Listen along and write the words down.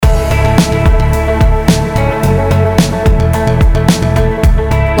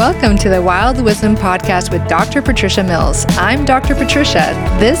Welcome to the Wild Wisdom Podcast with Dr. Patricia Mills. I'm Dr. Patricia.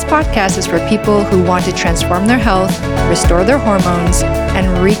 This podcast is for people who want to transform their health, restore their hormones, and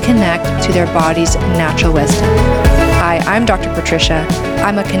reconnect to their body's natural wisdom. Hi, I'm Dr. Patricia.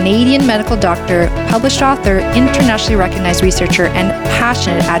 I'm a Canadian medical doctor, published author, internationally recognized researcher, and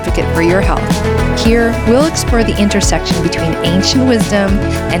passionate advocate for your health. Here, we'll explore the intersection between ancient wisdom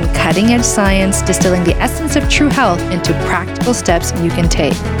and cutting-edge science, distilling the essence of true health into practical steps you can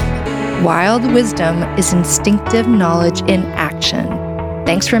take. Wild wisdom is instinctive knowledge in action.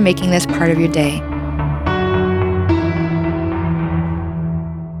 Thanks for making this part of your day.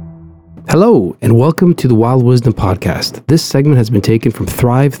 Hello, and welcome to the Wild Wisdom Podcast. This segment has been taken from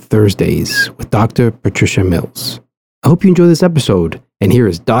Thrive Thursdays with Dr. Patricia Mills. I hope you enjoy this episode, and here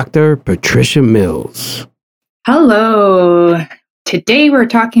is Dr. Patricia Mills. Hello. Today we're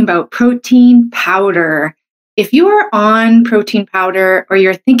talking about protein powder. If you are on protein powder or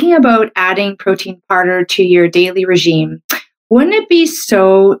you're thinking about adding protein powder to your daily regime, wouldn't it be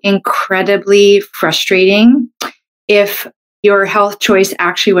so incredibly frustrating if your health choice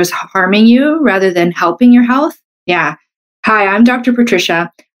actually was harming you rather than helping your health? Yeah. Hi, I'm Dr.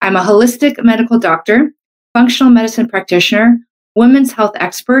 Patricia. I'm a holistic medical doctor, functional medicine practitioner, women's health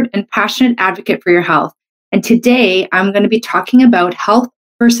expert, and passionate advocate for your health. And today I'm going to be talking about health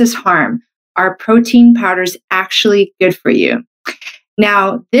versus harm. Are protein powders actually good for you?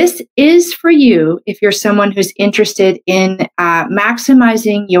 Now, this is for you if you're someone who's interested in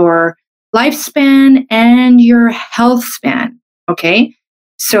maximizing your lifespan and your health span, okay?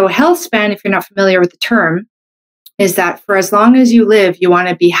 So health span, if you're not familiar with the term, is that for as long as you live, you want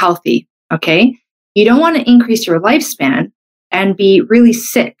to be healthy, okay? You don't want to increase your lifespan and be really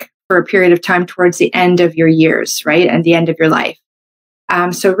sick for a period of time towards the end of your years, right? And the end of your life.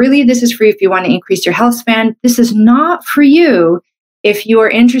 So really, this is for you if you want to increase your health span. This is not for you if you are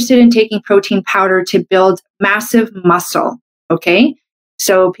interested in taking protein powder to build massive muscle, okay?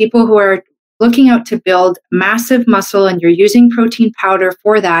 So people who are looking out to build massive muscle and you're using protein powder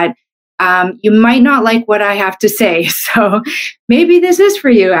for that, you might not like what I have to say. So maybe this is for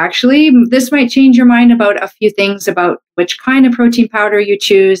you, actually. This might change your mind about a few things about which kind of protein powder you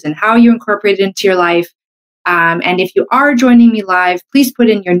choose and how you incorporate it into your life. And if you are joining me live, please put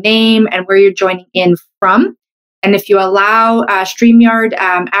in your name and where you're joining in from. And if you allow StreamYard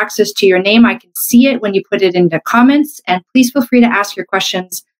access to your name, I can see it when you put it in the comments. And please feel free to ask your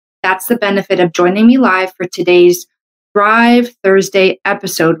questions. That's the benefit of joining me live for today's Thrive Thursday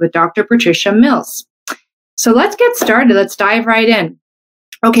episode with Dr. Patricia Mills. So let's get started. Let's dive right in.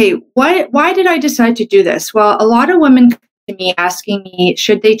 Okay, why did I decide to do this? Well, a lot of women come to me asking me,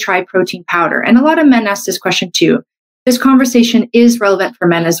 should they try protein powder? And a lot of men ask this question too. This conversation is relevant for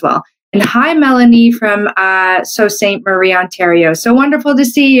men as well. And hi, Melanie from Sault Ste. Marie, Ontario. So wonderful to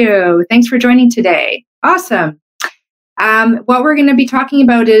see you. Thanks for joining today. Awesome. What we're going to be talking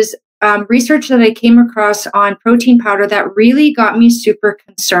about is research that I came across on protein powder that really got me super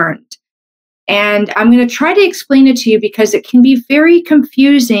concerned. And I'm going to try to explain it to you because it can be very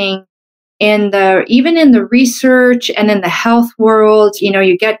confusing even in the research and in the health world. You know,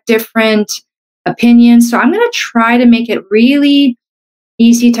 you get different opinions. So I'm going to try to make it really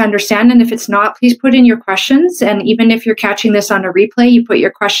easy to understand. And if it's not, please put in your questions. And even if you're catching this on a replay, you put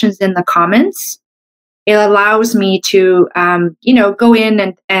your questions in the comments. It allows me to, go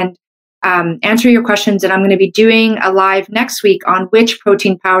in and answer your questions. And I'm going to be doing a live next week on which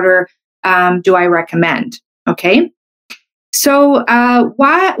protein powder do I recommend. Okay. So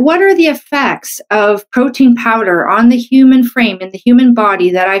what are the effects of protein powder on the human frame, in the human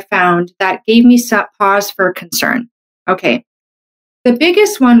body that I found that gave me some pause for concern? Okay. The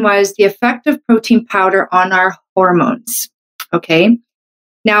biggest one was the effect of protein powder on our hormones. Okay.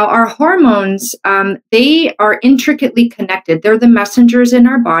 Now, our hormones, they are intricately connected. They're the messengers in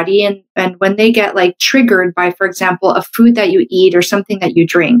our body. And when they get triggered by, for example, a food that you eat or something that you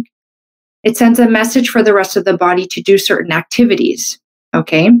drink, it sends a message for the rest of the body to do certain activities.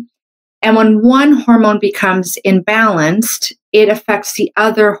 Okay. And when one hormone becomes imbalanced, it affects the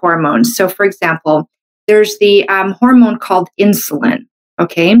other hormones. So, for example, there's the hormone called insulin.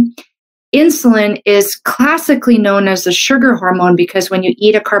 Okay. Insulin is classically known as the sugar hormone because when you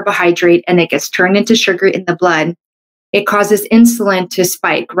eat a carbohydrate and it gets turned into sugar in the blood, it causes insulin to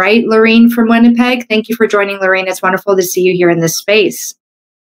spike, right? Lorraine from Winnipeg, thank you for joining, Lorraine. It's wonderful to see you here in this space.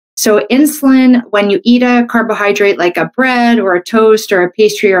 So insulin, when you eat a carbohydrate like a bread or a toast or a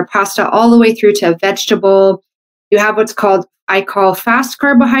pastry or a pasta, all the way through to a vegetable, you have what's I call fast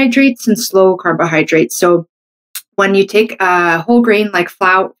carbohydrates and slow carbohydrates. So when you take a whole grain like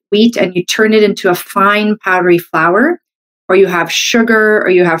wheat and you turn it into a fine powdery flour, or you have sugar, or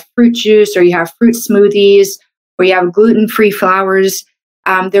you have fruit juice, or you have fruit smoothies, or you have gluten-free flours.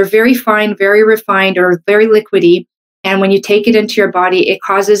 They're very fine, very refined, or very liquidy. And when you take it into your body, it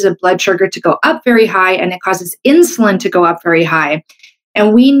causes a blood sugar to go up very high, and it causes insulin to go up very high.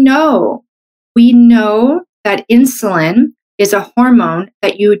 And we know that insulin is a hormone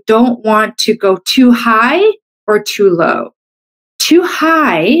that you don't want to go too high or too low. Too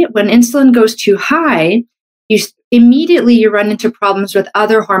high, when insulin goes too high, you run into problems with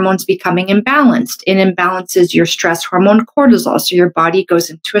other hormones becoming imbalanced. It imbalances your stress hormone cortisol, so your body goes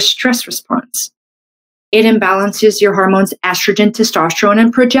into a stress response. It imbalances your hormones estrogen, testosterone,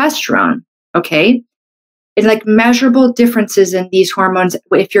 and progesterone, okay? It's like measurable differences in these hormones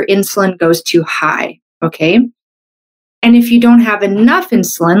if your insulin goes too high, okay? And if you don't have enough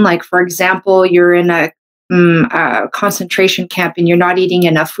insulin, like for example, you're in a concentration camp and you're not eating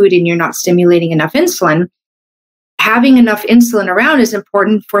enough food and you're not stimulating enough insulin, having enough insulin around is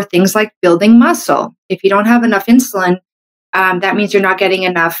important for things like building muscle. If you don't have enough insulin, that means you're not getting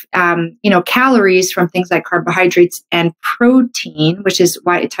enough, calories from things like carbohydrates and protein, which is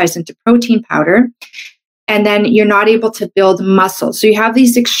why it ties into protein powder. And then you're not able to build muscle. So you have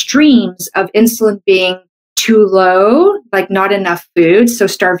these extremes of insulin being too low, like not enough food, so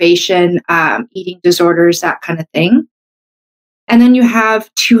starvation, eating disorders, that kind of thing. And then you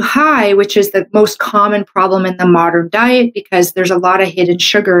have too high, which is the most common problem in the modern diet because there's a lot of hidden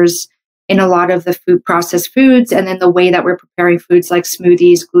sugars in a lot of the processed foods, and then the way that we're preparing foods like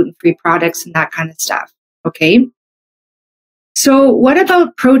smoothies, gluten-free products, and that kind of stuff, okay? So what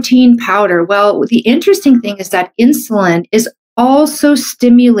about protein powder? Well, the interesting thing is that insulin is also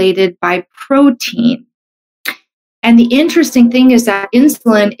stimulated by protein. And the interesting thing is that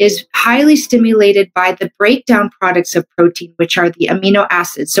insulin is highly stimulated by the breakdown products of protein, which are the amino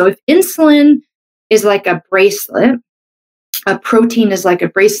acids. So if insulin is like a bracelet, a protein is like a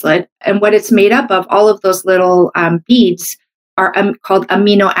bracelet, and what it's made up of, all of those little beads are called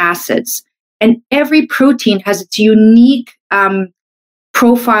amino acids. And every protein has its unique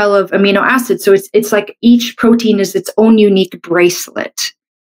profile of amino acids. So it's like each protein is its own unique bracelet.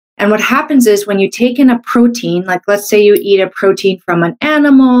 And what happens is when you take in a protein, like let's say you eat a protein from an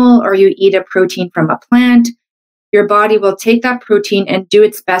animal or you eat a protein from a plant, your body will take that protein and do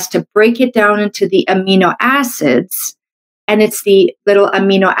its best to break it down into the amino acids. And it's the little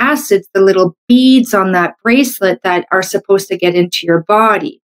amino acids, the little beads on that bracelet that are supposed to get into your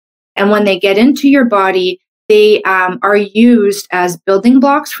body. And when they get into your body, they are used as building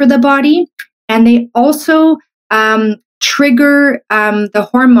blocks for the body. And they also trigger the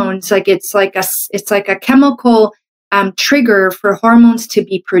hormones. Like it's like a chemical trigger for hormones to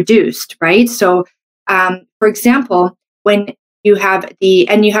be produced, right? So, for example, when you have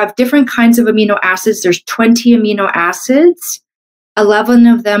different kinds of amino acids. There's 20 amino acids. 11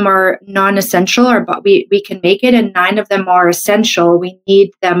 of them are non-essential, but we can make it, and 9 of them are essential. We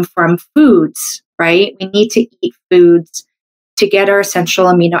need them from foods, right? We need to eat foods to get our essential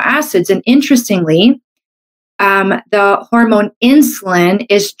amino acids. And interestingly, the hormone insulin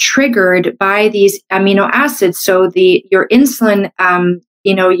is triggered by these amino acids. So your insulin,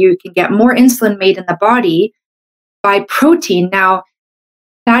 you can get more insulin made in the body by protein. Now,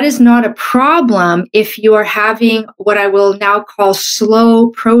 that is not a problem if you are having what I will now call slow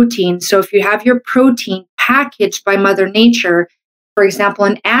protein. So if you have your protein packaged by Mother Nature, for example,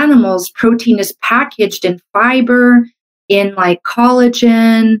 in animals, protein is packaged in fiber, in like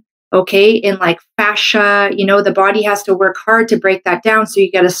collagen, okay, in like fascia. The body has to work hard to break that down. So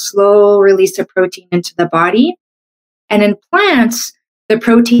you get a slow release of protein into the body. And in plants, the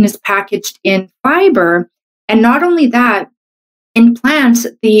protein is packaged in fiber. And not only that, in plants,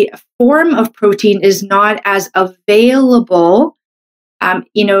 the form of protein is not as available, and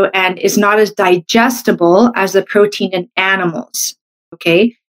is not as digestible as the protein in animals,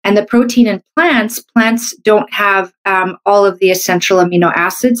 okay? And the protein in plants don't have all of the essential amino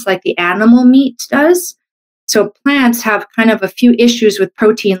acids like the animal meat does. So plants have kind of a few issues with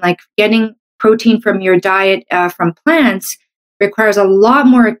protein, like getting protein from your diet from plants requires a lot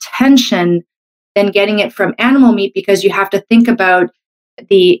more attention than getting it from animal meat, because you have to think about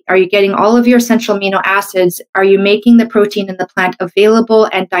are you getting all of your essential amino acids? Are you making the protein in the plant available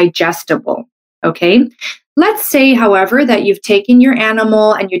and digestible? Okay. Let's say, however, that you've taken your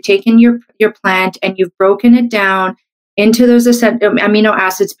animal and you've taken your plant and you've broken it down into those amino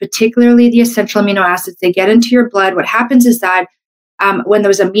acids, particularly the essential amino acids. They get into your blood. What happens is that when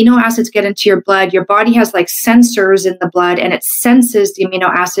those amino acids get into your blood, your body has like sensors in the blood, and it senses the amino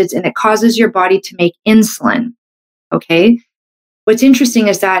acids, and it causes your body to make insulin. Okay. What's interesting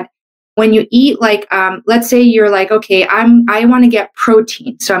is that when you eat, like, let's say you're like, okay, I want to get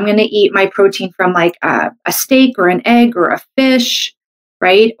protein. So I'm going to eat my protein from like a steak or an egg or a fish,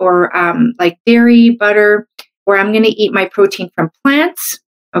 right? Or like dairy, butter, or I'm going to eat my protein from plants,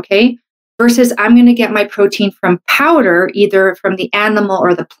 okay? Versus I'm going to get my protein from powder, either from the animal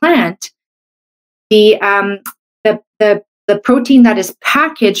or the plant. The protein that is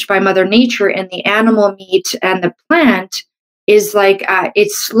packaged by Mother Nature in the animal meat and the plant is like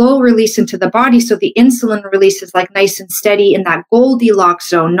it's slow release into the body, so the insulin release is like nice and steady in that Goldilocks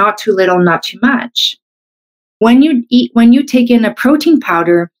zone, not too little, not too much. When you take in a protein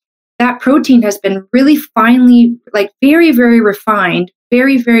powder, that protein has been really finely, like very, very refined,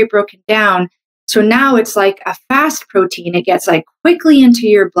 very, very broken down. So now it's like a fast protein. It gets like quickly into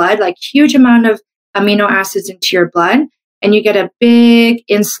your blood, like huge amount of amino acids into your blood, and you get a big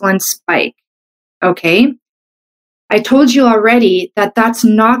insulin spike. Okay. I told you already that that's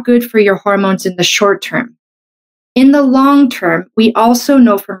not good for your hormones in the short term. In the long term, we also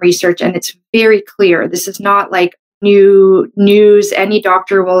know from research, and it's very clear, this is not like new news. Any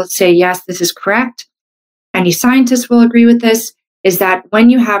doctor will say, yes, this is correct. Any scientist will agree with this, is that when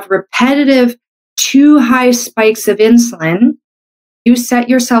you have repetitive too high spikes of insulin, you set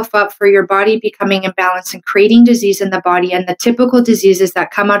yourself up for your body becoming imbalanced and creating disease in the body. And the typical diseases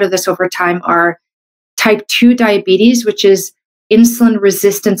that come out of this over time are type 2 diabetes, which is insulin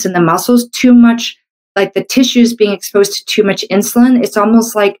resistance in the muscles, too much, like the tissues being exposed to too much insulin. It's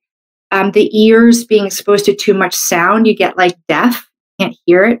almost like the ears being exposed to too much sound. You get like deaf, can't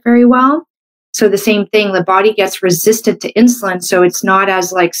hear it very well. So the same thing, the body gets resistant to insulin, so it's not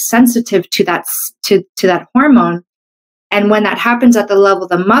as like sensitive to that to that hormone. And when that happens at the level of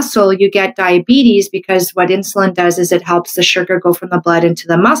the muscle, you get diabetes, because what insulin does is it helps the sugar go from the blood into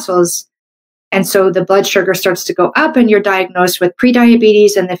the muscles. And so the blood sugar starts to go up and you're diagnosed with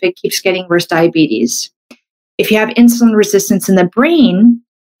prediabetes, and if it keeps getting worse, diabetes. If you have insulin resistance in the brain,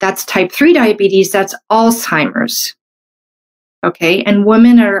 that's type 3 diabetes, that's Alzheimer's. Okay, and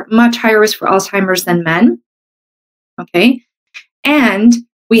women are much higher risk for Alzheimer's than men. Okay, and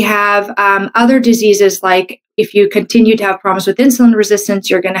we have other diseases, like if you continue to have problems with insulin resistance,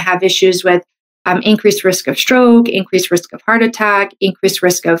 you're going to have issues with increased risk of stroke, increased risk of heart attack, increased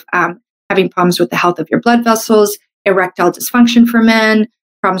risk of having problems with the health of your blood vessels, erectile dysfunction for men,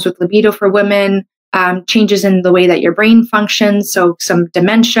 problems with libido for women, changes in the way that your brain functions, so some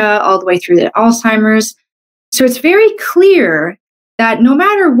dementia all the way through to Alzheimer's. So it's very clear that no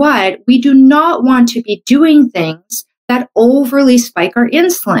matter what, we do not want to be doing things that overly spike our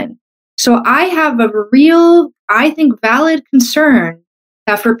insulin. So I have a real, I think, valid concern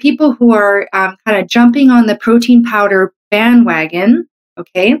that for people who are kind of jumping on the protein powder bandwagon,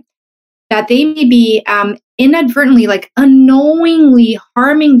 okay, that they may be inadvertently, like unknowingly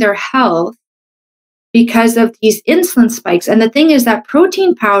harming their health because of these insulin spikes. And the thing is that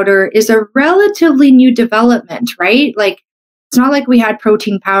protein powder is a relatively new development, right? Like, it's not like we had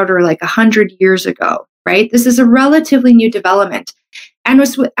protein powder like 100 years ago, right? This is a relatively new development. And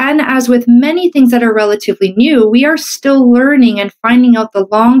as with many things that are relatively new, we are still learning and finding out the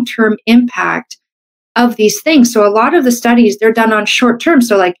long-term impact of these things. So a lot of the studies, they're done on short term.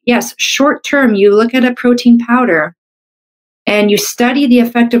 So like, yes, short term, you look at a protein powder and you study the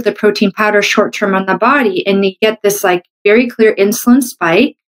effect of the protein powder short term on the body, and you get this like very clear insulin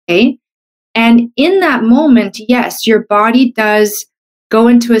spike, okay? And in that moment, yes, your body does go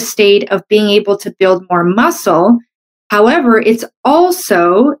into a state of being able to build more muscle. However, it's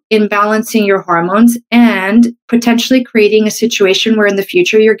also imbalancing your hormones and potentially creating a situation where in the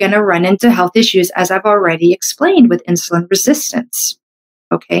future you're going to run into health issues, as I've already explained, with insulin resistance.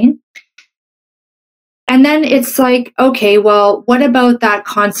 Okay. And then it's like, okay, well, what about that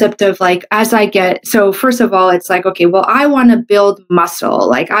concept of like, so first of all, it's like, okay, well, I want to build muscle.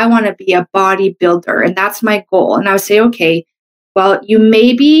 Like, I want to be a bodybuilder, and that's my goal. And I would say, okay, well, you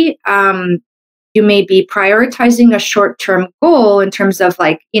may be prioritizing a short-term goal in terms of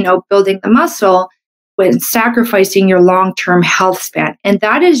like, building the muscle when sacrificing your long-term health span. And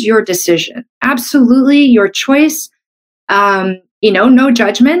that is your decision. Absolutely your choice. No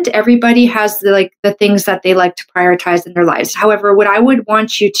judgment. Everybody has the things that they like to prioritize in their lives. However, what I would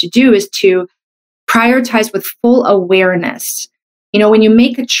want you to do is to prioritize with full awareness. When you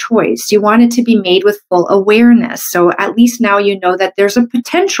make a choice, you want it to be made with full awareness. So at least now you know that there's a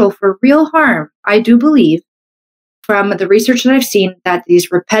potential for real harm. I do believe from the research that I've seen that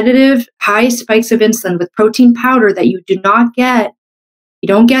these repetitive high spikes of insulin with protein powder that you do not get, you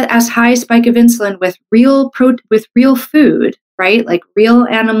don't get as high a spike of insulin with real food, right? Like real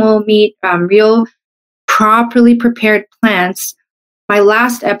animal meat, real properly prepared plants. my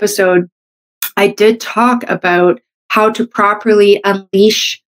last episode, I did talk about how to properly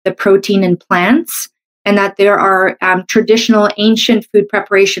unleash the protein in plants, and that there are traditional ancient food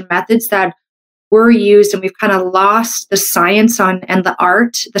preparation methods that were used, and we've kind of lost the science on and the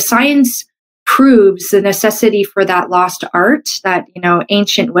art. The science proves the necessity for that lost art, that,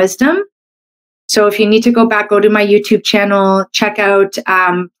 ancient wisdom. So if you need to go back, go to my YouTube channel, check out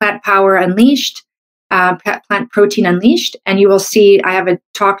Plant Power Unleashed, Plant Protein Unleashed, and you will see I have a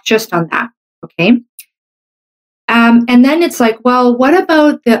talk just on that. Okay. And then it's like, well, what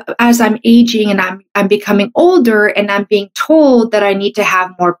about as I'm aging and I'm becoming older and I'm being told that I need to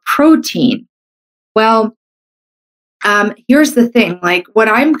have more protein? Well, here's the thing, like what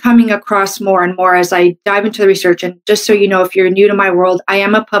I'm coming across more and more as I dive into the research, and just so you know, if you're new to my world, I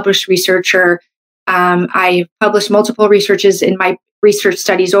am a published researcher. I've published multiple researches in my research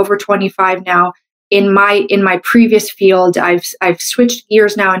studies, over 25 now. In my previous field, I've switched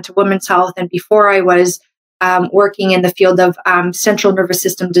gears now into women's health, and before I was working in the field of central nervous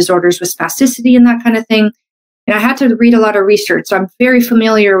system disorders with spasticity and that kind of thing. And I had to read a lot of research, so I'm very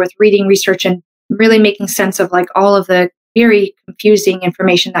familiar with reading research and really making sense of like all of the very confusing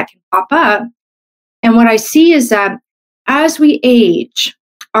information that can pop up. And what I see is that as we age,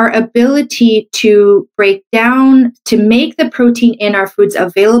 our ability to break down, to make the protein in our foods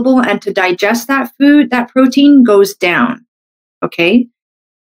available and to digest that protein goes down. Okay.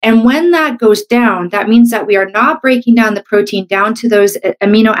 And when that goes down, that means that we are not breaking down the protein down to those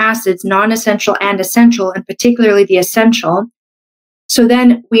amino acids, non-essential and essential, and particularly the essential. So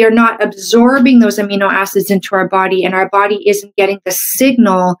then we are not absorbing those amino acids into our body, and our body isn't getting the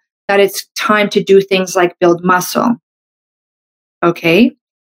signal that it's time to do things like build muscle. Okay.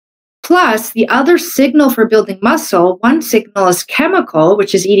 Plus, the other signal for building muscle, one signal is chemical,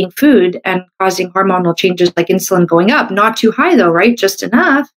 which is eating food and causing hormonal changes like insulin going up. Not too high though, right? Just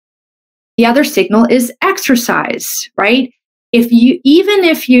enough. The other signal is exercise, right? Even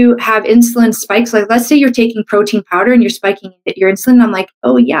if you have insulin spikes, like let's say you're taking protein powder and you're spiking your insulin, I'm like,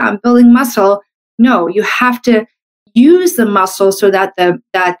 oh yeah, I'm building muscle. No, you have to use the muscle so that the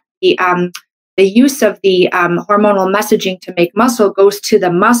use of the hormonal messaging to make muscle goes to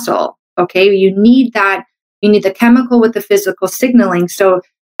the muscle. Okay, you need that. You need the chemical with the physical signaling. So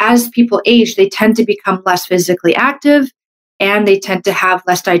as people age, they tend to become less physically active, and they tend to have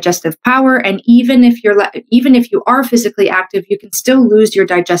less digestive power. And even if you are physically active, you can still lose your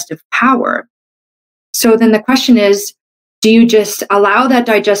digestive power. So then the question is, do you just allow that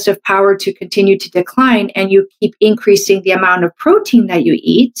digestive power to continue to decline and you keep increasing the amount of protein that you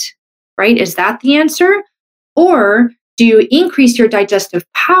eat, right? Is that the answer? Or do you increase your digestive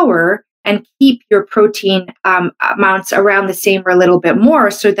power and keep your protein amounts around the same or a little bit more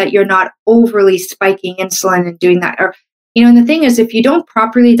so that you're not overly spiking insulin and doing that? Or, and the thing is, if you don't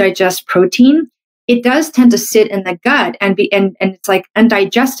properly digest protein, it does tend to sit in the gut and it's like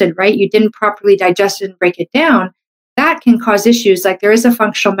undigested, right? You didn't properly digest it and break it down. That can cause issues. Like there is a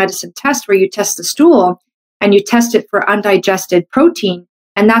functional medicine test where you test the stool and you test it for undigested protein.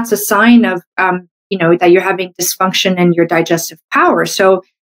 And that's a sign of, that you're having dysfunction in your digestive power. So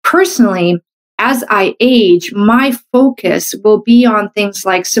personally, as I age, my focus will be on things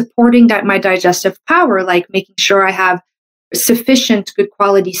like supporting my digestive power, like making sure I have sufficient good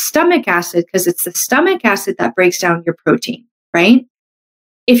quality stomach acid, because it's the stomach acid that breaks down your protein, right?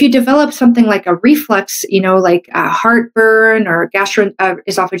 If you develop something like a reflux, like a heartburn or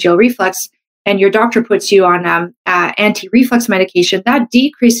gastroesophageal reflux, and your doctor puts you on anti-reflux medication, that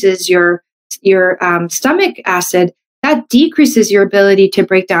decreases your stomach acid. That decreases your ability to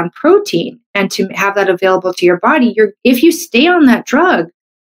break down protein and to have that available to your body. If you stay on that drug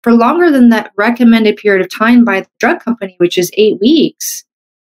for longer than that recommended period of time by the drug company, which is 8 weeks,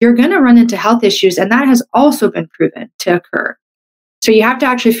 you're going to run into health issues. And that has also been proven to occur. So you have to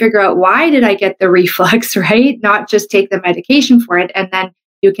actually figure out, why did I get the reflux, right? Not just take the medication for it. And then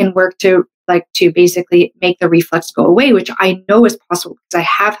you can work to basically make the reflux go away, which I know is possible because I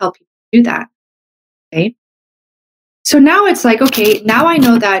have helped people do that. Okay. So now it's like, okay, now I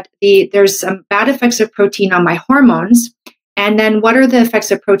know that there's some bad effects of protein on my hormones. And then what are the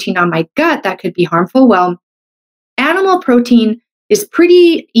effects of protein on my gut that could be harmful? Well, animal protein is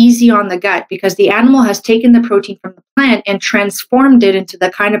pretty easy on the gut because the animal has taken the protein from the plant and transformed it into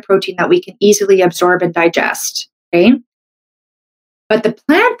the kind of protein that we can easily absorb and digest. Okay. But the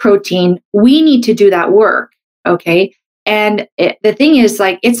plant protein, we need to do that work. Okay. And the thing is,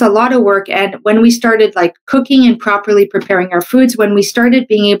 like, it's a lot of work. And when we started like cooking and properly preparing our foods, when we started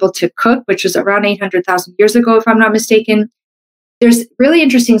being able to cook, which was around 800,000 years ago, if I'm not mistaken, there's really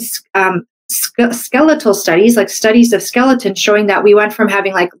interesting skeletal studies, like studies of skeletons, showing that we went from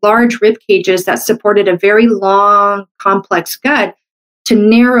having like large rib cages that supported a very long, complex gut to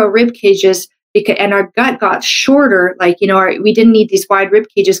narrow rib cages, and our gut got shorter. Like, we didn't need these wide rib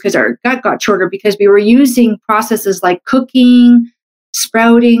cages because our gut got shorter because we were using processes like cooking,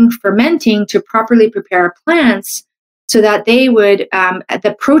 sprouting, fermenting to properly prepare our plants so that they would,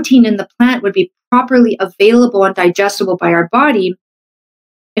 the protein in the plant would be properly available and digestible by our body.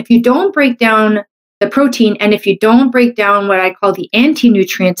 If you don't break down the protein, and if you don't break down what I call the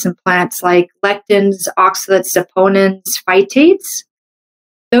anti-nutrients in plants like lectins, oxalates, saponins, phytates,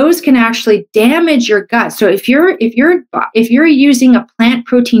 those can actually damage your gut. So if you're using a plant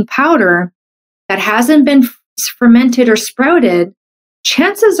protein powder that hasn't been fermented or sprouted,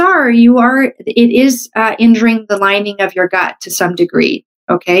 chances are it is injuring the lining of your gut to some degree,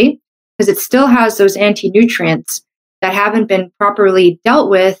 okay? Because it still has those anti-nutrients that haven't been properly dealt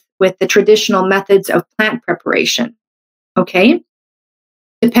with the traditional methods of plant preparation, okay?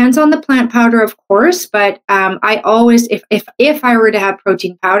 Depends on the plant powder, of course, but I always, if I were to have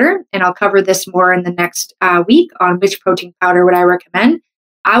protein powder, and I'll cover this more in the next week on which protein powder would I recommend,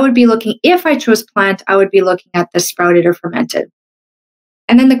 I would be looking, if I chose plant, I would be looking at the sprouted or fermented.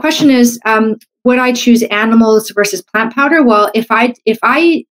 And then the question is, would I choose animals versus plant powder? Well, here's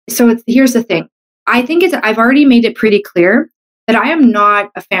the thing. I think I've already made it pretty clear that I am not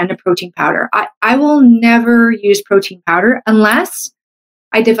a fan of protein powder. I will never use protein powder unless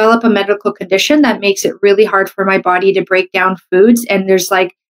I develop a medical condition that makes it really hard for my body to break down foods. And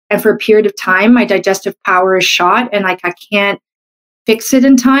and for a period of time, my digestive power is shot and I can't fix it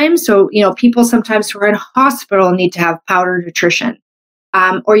in time. So, people sometimes who are in hospital need to have powder nutrition.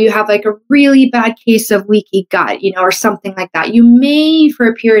 Or you have like a really bad case of leaky gut, or something like that. You may, for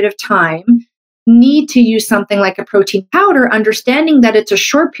a period of time, need to use something like a protein powder, understanding that it's a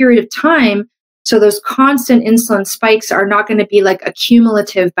short period of time. So those constant insulin spikes are not going to be like a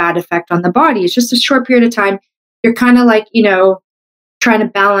cumulative bad effect on the body. It's just a short period of time. You're kind of like, trying to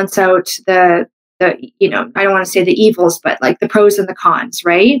balance out the I don't want to say the evils, but like the pros and the cons,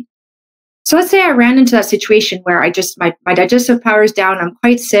 right? So let's say I ran into that situation where my digestive power is down. I'm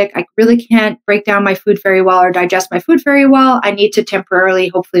quite sick. I really can't break down my food very well or digest my food very well. I need to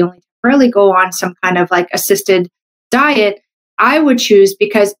hopefully only temporarily go on some kind of like assisted diet. I would choose,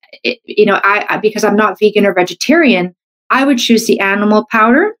 because because I'm not vegan or vegetarian, I would choose the animal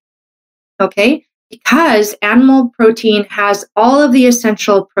powder, okay? Because animal protein has all of the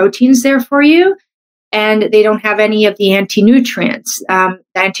essential proteins there for you, and they don't have any of the anti-nutrients. The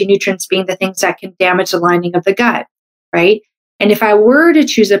anti-nutrients being the things that can damage the lining of the gut, right? And if I were to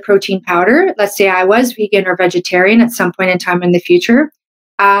choose a protein powder, let's say I was vegan or vegetarian at some point in time in the future,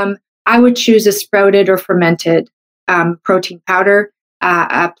 I would choose a sprouted or fermented protein powder,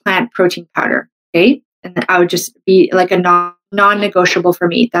 a plant protein powder, okay? And I would just be like a non-negotiable for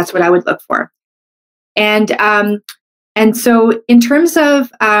me. That's what I would look for. And so in terms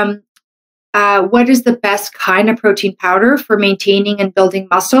of what is the best kind of protein powder for maintaining and building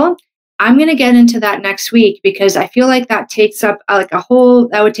muscle, I'm going to get into that next week, because I feel like that takes up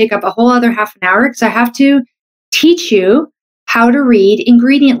that would take up a whole other half an hour, because I have to teach you how to read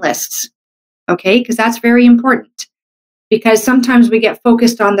ingredient lists, okay? Because that's very important. Because sometimes we get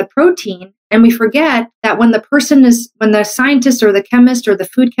focused on the protein and we forget that when the scientist or the chemist or the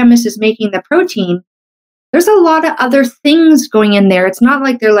food chemist is making the protein, there's a lot of other things going in there. It's not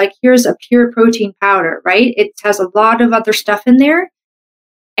like they're like, here's a pure protein powder, right? It has a lot of other stuff in there.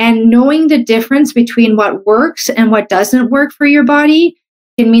 And knowing the difference between what works and what doesn't work for your body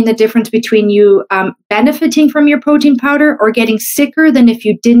can mean the difference between you benefiting from your protein powder or getting sicker than if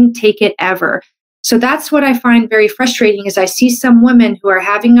you didn't take it ever. So that's what I find very frustrating, is I see some women who are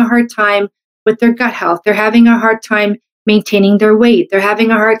having a hard time with their gut health. They're having a hard time maintaining their weight. They're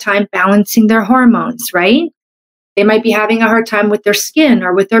having a hard time balancing their hormones, right? They might be having a hard time with their skin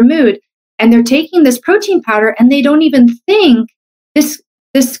or with their mood. And they're taking this protein powder and they don't even think this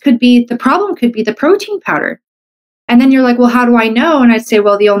could be, the problem could be the protein powder. And then you're like, well, how do I know? And I'd say,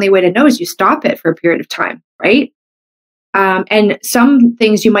 well, the only way to know is you stop it for a period of time, right? And some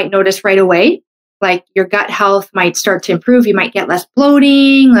things you might notice right away, like your gut health might start to improve. You might get less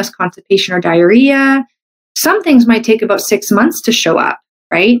bloating, less constipation or diarrhea. Some things might take about 6 months to show up,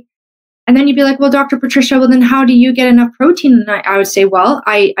 right? And then you'd be like, well, Dr. Patricia, well, then how do you get enough protein? And I would say, well,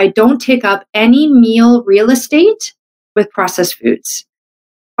 I don't take up any meal real estate with processed foods.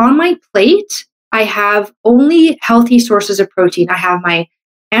 On my plate, I have only healthy sources of protein. I have my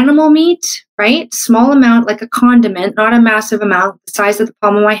animal meat, right? Small amount, like a condiment, not a massive amount, the size of the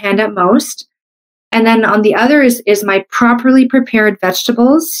palm of my hand at most. And then on the other is my properly prepared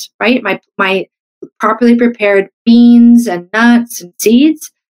vegetables, right? My properly prepared beans and nuts and seeds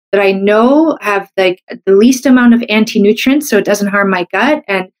that I know have the least amount of anti-nutrients, so it doesn't harm my gut,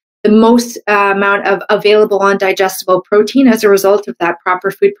 and the most amount of available undigestible protein as a result of that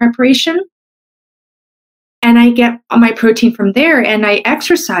proper food preparation. And I get my protein from there, and I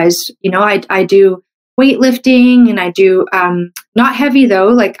exercise. I do weightlifting, and I do not heavy though.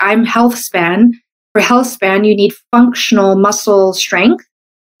 Like I'm health span. For health span, you need functional muscle strength.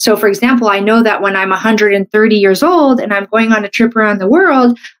 So, for example, I know that when I'm 130 years old and I'm going on a trip around the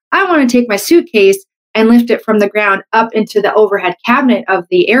world, I want to take my suitcase and lift it from the ground up into the overhead cabinet of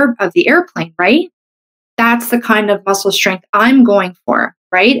the airplane, right? That's the kind of muscle strength I'm going for,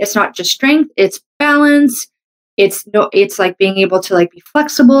 right? It's not just strength, it's balance. It's like being able to like be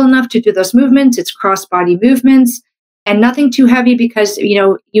flexible enough to do those movements. It's cross-body movements. And nothing too heavy because,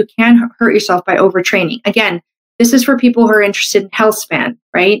 you can hurt yourself by overtraining. Again, this is for people who are interested in health span,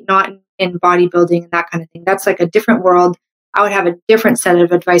 right? Not in bodybuilding and that kind of thing. That's like a different world. I would have a different set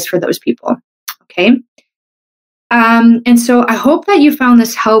of advice for those people. Okay. And so I hope that you found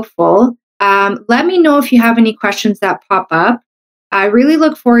this helpful. Let me know if you have any questions that pop up. I really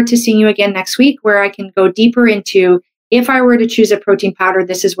look forward to seeing you again next week, where I can go deeper into, if I were to choose a protein powder,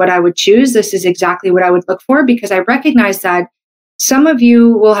 this is what I would choose. This is exactly what I would look for, because I recognize that some of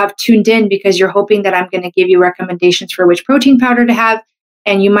you will have tuned in because you're hoping that I'm going to give you recommendations for which protein powder to have.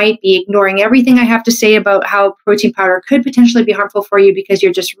 And you might be ignoring everything I have to say about how protein powder could potentially be harmful for you because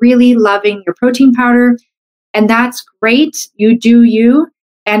you're just really loving your protein powder. And that's great. You do you.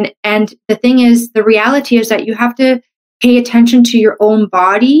 And the thing is, the reality is that you have to pay attention to your own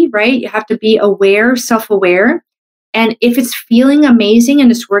body, right? You have to be aware, self-aware. And if it's feeling amazing and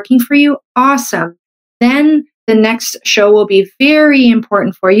it's working for you, awesome. Then the next show will be very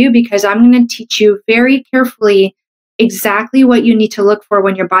important for you, because I'm going to teach you very carefully exactly what you need to look for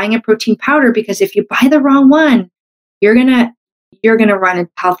when you're buying a protein powder. Because if you buy the wrong one, you're gonna run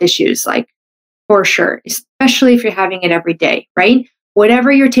into health issues, like for sure, especially if you're having it every day, right?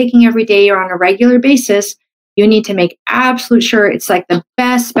 Whatever you're taking every day or on a regular basis, you need to make absolute sure it's like the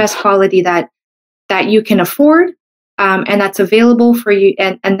best quality that you can afford. And that's available for you,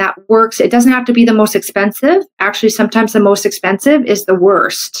 and that works. It doesn't have to be the most expensive. Actually, sometimes the most expensive is the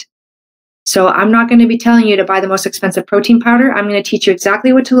worst. So I'm not going to be telling you to buy the most expensive protein powder. I'm going to teach you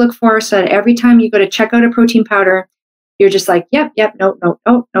exactly what to look for, so that every time you go to check out a protein powder, you're just like, yep, no,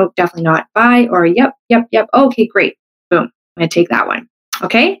 definitely not. Buy, or yep. Okay, great. Boom. I'm going to take that one.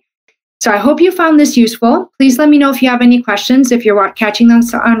 Okay. So I hope you found this useful. Please let me know if you have any questions, if you're catching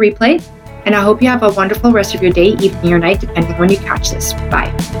this on replay. And I hope you have a wonderful rest of your day, evening, or night, depending on when you catch this.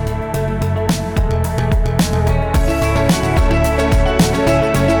 Bye.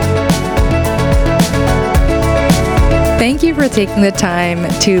 Thank you for taking the time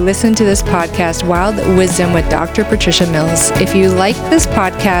to listen to this podcast, Wild Wisdom with Dr. Patricia Mills. If you like this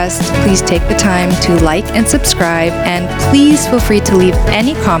podcast, please take the time to like and subscribe, and please feel free to leave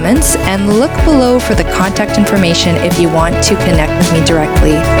any comments and look below for the contact information if you want to connect with me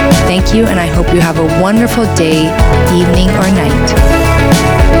directly. Thank you, and I hope you have a wonderful day, evening, or night.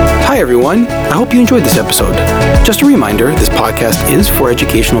 Hi everyone, I hope you enjoyed this episode. Just a reminder, this podcast is for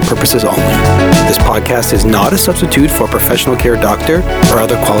educational purposes only. This podcast is not a substitute for a professional care doctor or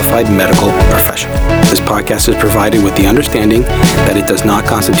other qualified medical professional. This podcast is provided with the understanding that it does not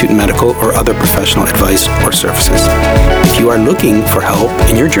constitute medical or other professional advice or services. If you are looking for help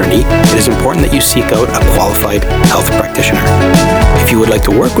in your journey, it is important that you seek out a qualified health practitioner. If you would like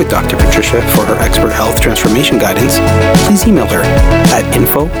to work with Dr. Patricia for her expert health transformation guidance, please email her at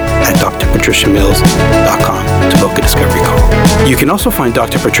info@drpatriciamills.com to book a discovery call. You can also find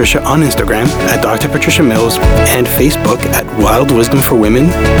Dr. Patricia on Instagram at Dr. Patricia Mills and Facebook at Wild Wisdom for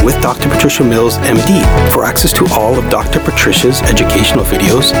Women with Dr. Patricia Mills, MD. For access to all of Dr. Patricia's educational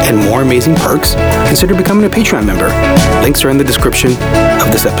videos and more amazing perks, consider becoming a Patreon member. Links are in the description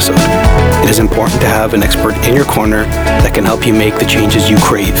of this episode. It is important to have an expert in your corner that can help you make the changes you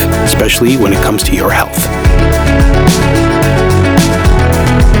crave, especially when it comes to your health.